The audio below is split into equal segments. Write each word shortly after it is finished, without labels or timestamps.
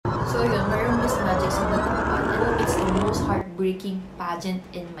heartbreaking pageant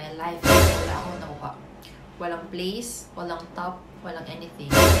in my life. Wala akong nakuha. Walang place, walang top, walang anything.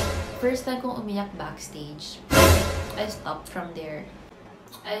 First time kong umiyak backstage. I stopped from there.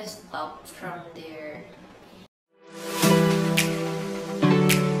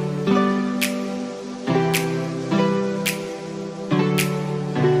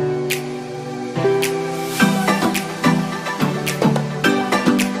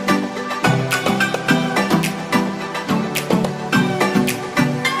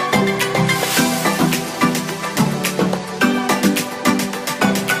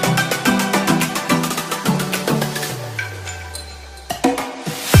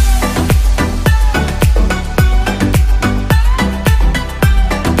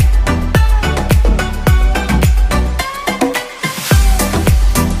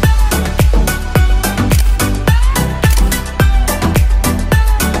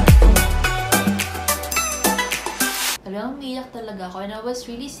 Talagang umiyak talaga ako, and I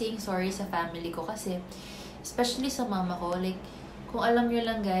was really saying sorry sa family ko kasi, especially sa mama ko, like, kung alam nyo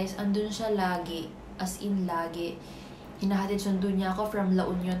lang guys, andun siya lagi, as in lagi. Hinahatid sundo niya ako from La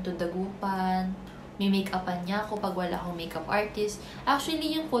Union to Dagupan, may make-upan niya ako pag wala akong makeup artist.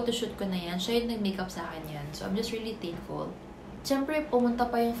 Actually, yung photoshoot ko na yan, siya yung nag-makeup sa akin yan, so I'm just really thankful. Siyempre, pumunta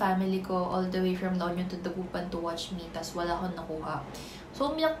pa yung family ko all the way from La Union to Dagupan to watch me, tas wala akong nakuha. So,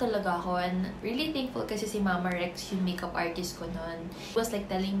 umiyak talaga ako, and really thankful kasi si Mama Rex, yung makeup artist ko nun, was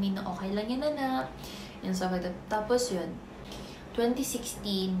like telling me na okay lang yun, anak, and stuff like that. Tapos yun,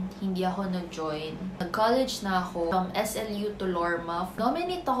 2016, hindi ako nag-join. Nag-college na ako from SLU to Lorma.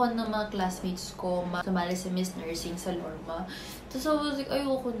 Nominate ako ng mga classmates ko sumali sa Miss Nursing sa Lorma. Tapos I was like,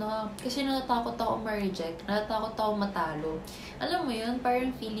 ayoko na. Kasi natatakot ako ma-reject. Natatakot ako matalo. Alam mo yun,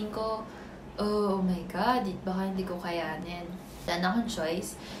 parang feeling ko, oh my God, baka hindi ko kayanin. Wala na akong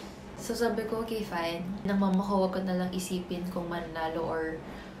choice. So sabi ko, okay, fine. Nang mama ko, wag ko na lang isipin kung manalo or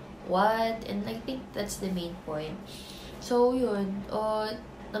what. And I think that's the main point. So yun,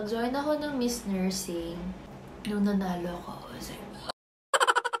 nag-join ako ng Miss Nursing. Nung nanalo ako, I was like,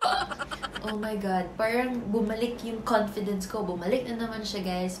 oh my God, parang bumalik yung confidence ko. Bumalik na naman siya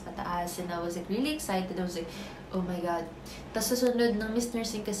guys, pataas. And I was like really excited. I was like, oh my God. Tapos susunod ng Miss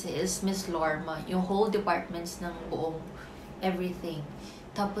Nursing kasi is Miss Lorma. Yung whole departments ng buong everything.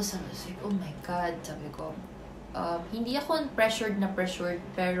 Tapos I was like, oh my God, sabi ko. Hindi ako pressured,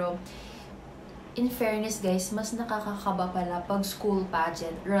 pero in fairness guys, mas nakakakaba pala pag school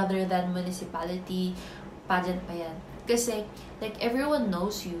pageant rather than municipality pageant pa yan. Kasi like everyone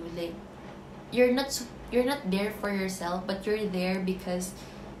knows you, like you're not there for yourself, but you're there because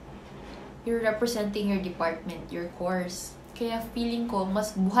you're representing your department, your course. Kaya feeling ko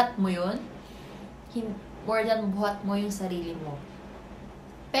mas buhat mo yun more than buhat mo yung sarili mo.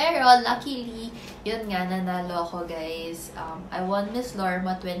 Pero, luckily, yun nga, nanalo ako, guys. I won Miss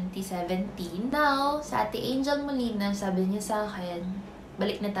Lorma 2017. Now, sa Ate Angel Molina, sabi niya sa akin,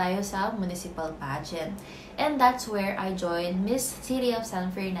 balik na tayo sa municipal pageant. And that's where I joined Miss City of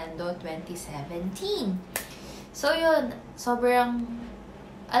San Fernando 2017. So, yun, sobrang,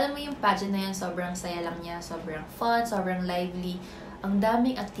 alam mo yung pageant na yun, sobrang saya lang niya, sobrang fun, sobrang lively. Ang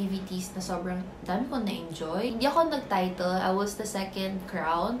daming activities na sobrang dami ko na-enjoy. Hindi ako nag-title. I was the second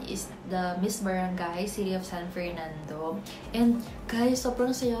crown is the Miss Barangay, City of San Fernando. And guys,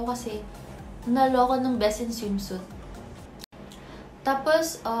 sobrang sayo kasi nanalo ako ng Best in Swimsuit.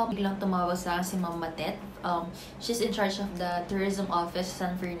 Tapos, biglang tumawag sa akin si Ma'am Matet. She's in charge of the tourism office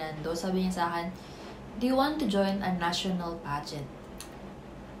San Fernando. Sabi niya sa akin, do you want to join a national pageant?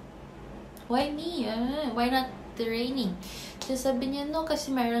 Why me? Why not training? So sabi niya, no,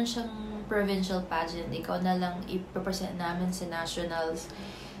 kasi mayroon siyang provincial pageant. Ikaw na lang ipapresent namin sa nationals.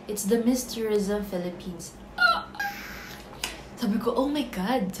 It's the Miss Tourism Philippines. Sabi ko, oh my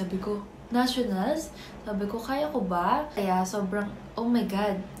God. Sabi ko, nationals? Sabi ko, kaya ko ba? Kaya sobrang, oh my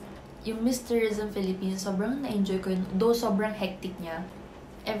God. Yung Miss Tourism Philippines, sobrang na-enjoy ko yun. Though sobrang hectic niya.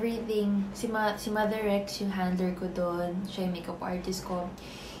 Everything, si Mother Rex, yung handler ko doon. Siya yung makeup artist ko.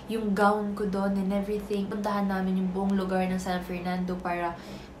 Yung gown ko doon and everything. Puntahan namin yung buong lugar ng San Fernando para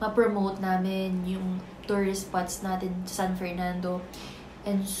ma-promote namin yung tourist spots natin sa San Fernando.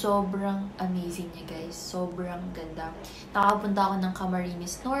 And sobrang amazing niya guys. Sobrang ganda. Nakapunta ako ng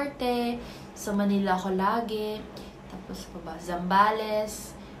Camarines Norte. Sa Manila ako lagi. Tapos pa ba?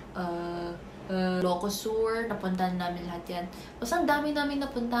 Zambales. Ilocos Sur. Napuntahan namin lahat yan. Basta ang dami namin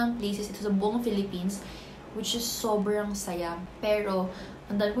napuntahan places ito sa buong Philippines. Which is sobrang saya. Pero,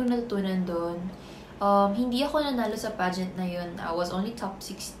 ang dami kong natutunan doon. Hindi ako nanalo sa pageant na yun. I was only top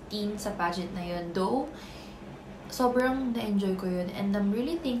 16 sa pageant na yun. Though, sobrang na-enjoy ko yun. And I'm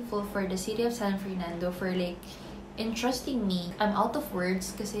really thankful for the City of San Fernando for like entrusting me. I'm out of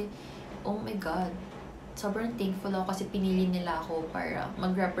words kasi, oh my God, sobrang thankful ako kasi pinili nila ako para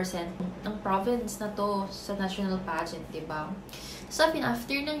mag-represent ng province na to sa national pageant, diba? So,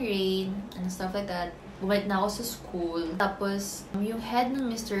 after ng rain and stuff like that, bumalik na ako sa school. Tapos, yung head ng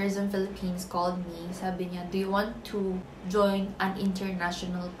Miss Tourism Philippines called me. Sabi niya, do you want to join an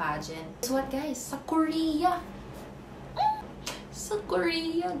international pageant? Guess what, guys? Sa Korea! Sa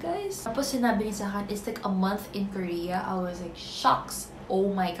Korea, guys! Tapos, sinabi niya sa akin, it's like a month in Korea. I was like, shocks! Oh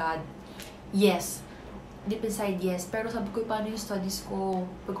my God! Yes! Deep inside, yes. Pero sabi ko, paano yung studies ko?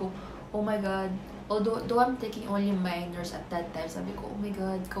 Sabi ko, oh my God! Although I'm taking only minors at that time, sabi ko, oh my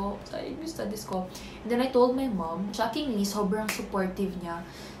God, sayang yung studies ko. And then I told my mom, shockingly, sobrang supportive niya.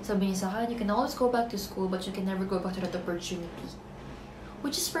 Sabi niya sa akin, you can always go back to school, but you can never go back to that opportunity.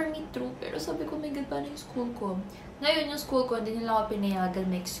 Which is for me true. Pero sabi ko, oh my God, paano yung school ko? Ngayon, yung school ko, hindi nila ako pinayagan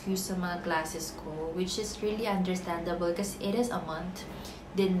may excuse sa mga classes ko, which is really understandable kasi it is a month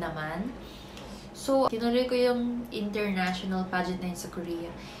din naman. So, tinuloy ko yung international pageant na yun sa Korea.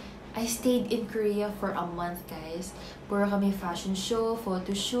 I stayed in Korea for a month, guys. Puro kami fashion show,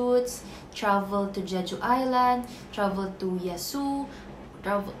 photo shoots, travel to Jeju Island, travel to Yasu,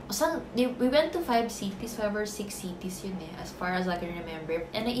 we went to 5 or 6 cities yun eh, as far as I can remember.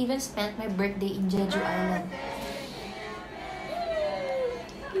 And I even spent my birthday in Jeju Island.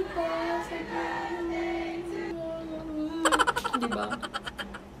 Diba?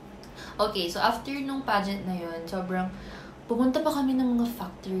 Okay, so after nung pageant na yun, sobrang pumunta pa kami ng mga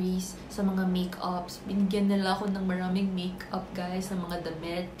factories sa mga makeups. Binigyan nila ako ng maraming makeup, guys, ng mga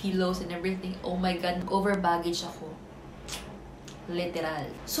damit, pillows, and everything. Oh my God, over baggage ako. Literal.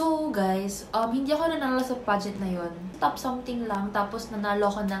 So, guys, hindi ako nanalo sa pageant na yun. Top something lang. Tapos, nanalo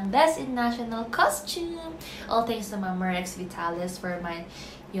ako ng Best in National Costume. All thanks to Mama Rex Vitalis for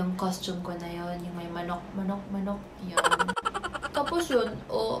yung costume ko na yun. Yung may manok. Yan. Tapos yun,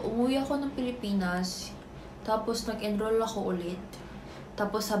 umuwi ako ng Pilipinas. Tapos, nag-enroll ako ulit.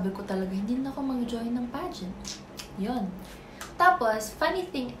 Tapos, sabi ko talaga, hindi na ako mag-join ng pageant. Yun. Tapos, funny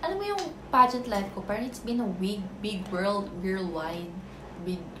thing, alam mo yung pageant life ko, parang it's been a big whirlwind,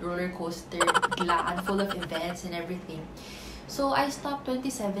 big roller coaster, biglaan, full of events and everything. So, I stopped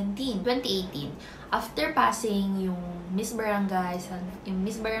 2018. After passing yung Miss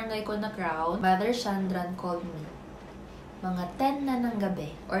Barangay ko na crown, Mother Chandran called me. Mga 10 na ng gabi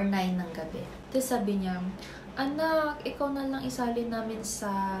or 9 ng gabi. Tapos sabi niya, anak, ikaw na lang isali namin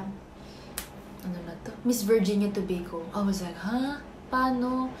sa, Miss Virginia Tobago. I was like, huh?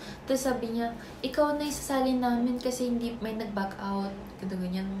 Paano? Tapos sabi niya, ikaw na isasali namin kasi hindi may nag-back out.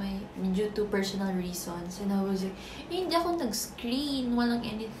 Ganyan, may due to personal reasons. And I was like, hindi ako nag-screen, walang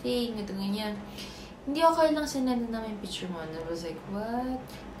anything. Ganyan. Hindi ako lang sinend namin picture mo. And I was like, what?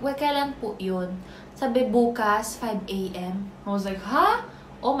 Well, kailan po yun? Sabi, bukas, 5 a.m. I was like, ha?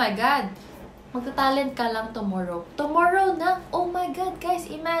 Oh my God. Magta-talent ka lang tomorrow. Tomorrow na? Oh my God, guys,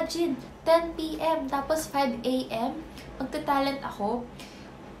 imagine. 10 p.m. Tapos 5 a.m. Magta-talent ako.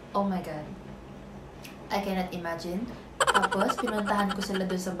 Oh my God. I cannot imagine. Tapos, pinuntahan ko sila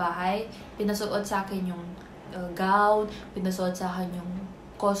doon sa bahay. Pinasuot sa akin yung gown. Pinasuot sa akin yung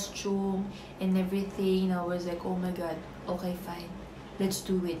costume and everything. I was like, oh my God. Okay, fine. Let's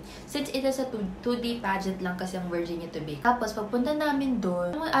do it. Since it is a 2D pageant lang kasi ang Virginia Tobago. Tapos, pagpunta namin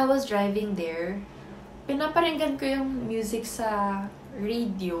doon, when I was driving there, pinaparinggan ko yung music sa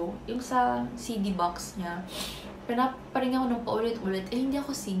radio, yung sa CD box niya. Pinaparinggan ko ng paulit-ulit. Eh, hindi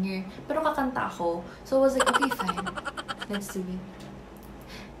ako singer. Pero kakanta ako. So, I was like, okay, fine. Let's do it.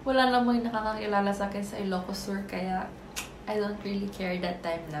 Wala namang nakakakilala sa akin sa Ilocos Sur, kaya I don't really care that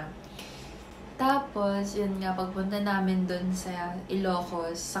time na. Tapos, yun nga, pagpunta namin dun sa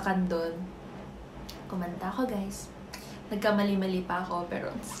Ilocos, sa Candon, kumanta ako, guys. Nagkamali-mali pa ako, pero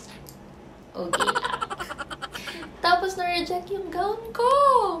okay lang. Tapos, na-reject yung gown ko!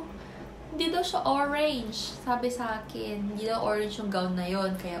 Hindi daw siya orange, sabi sa akin. Hindi daw orange yung gown na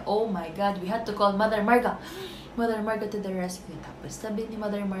yon. Kaya, oh my God, we had to call Mother Marga. Mother Marga to the rescue. Tapos, sabi ni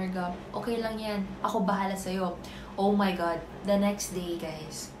Mother Marga, okay lang yan. Ako bahala sa'yo. Oh my God. The next day,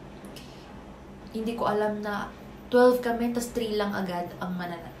 guys, hindi ko alam na 12 kami, tapos 3 lang agad ang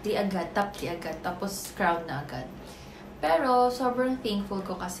mananat. 3 agad, top 3 agad, tapos crown na agad. Pero, sobrang thankful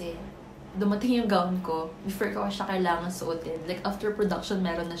ko kasi dumating yung gown ko before ko siya kailangan suotin. Like, after production,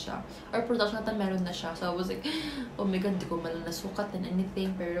 meron na siya. Or production natin, meron na siya. So, I was like, oh my God, di ko malang nasukat and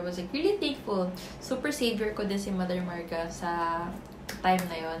anything. Pero I was like, really thankful. Super savior ko din si Mother Marga sa time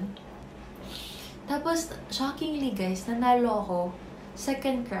na yon. Tapos, shockingly guys, nanalo ako.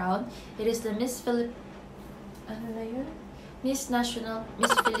 Second crown. It is the Miss Philippines. Ano na yun? Miss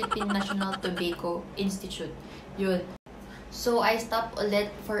Philippine National Tobacco Institute. Yun. So, I stopped ulit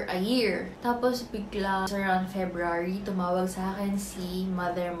for a year. Tapos, bigla, around February, tumawag sa akin si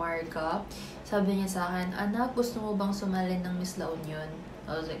Mother Marga. Sabi niya sa akin, anak, gusto mo bang sumali ng Miss La Union?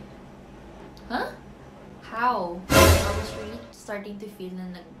 I was like, huh? How? I was really starting to feel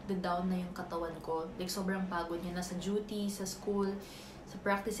na nag-down na yung katawan ko. Like, sobrang pagod niya na sa duty, sa school, sa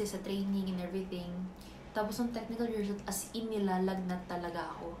practices, sa training, and everything. Tapos, yung technical result, as in, nilalagnat talaga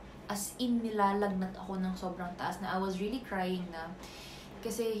ako. As in, nilalagnat ako ng sobrang taas na I was really crying na.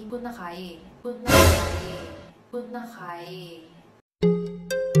 Kasi, hindi ko na kaya eh. Hindi ko na kaya.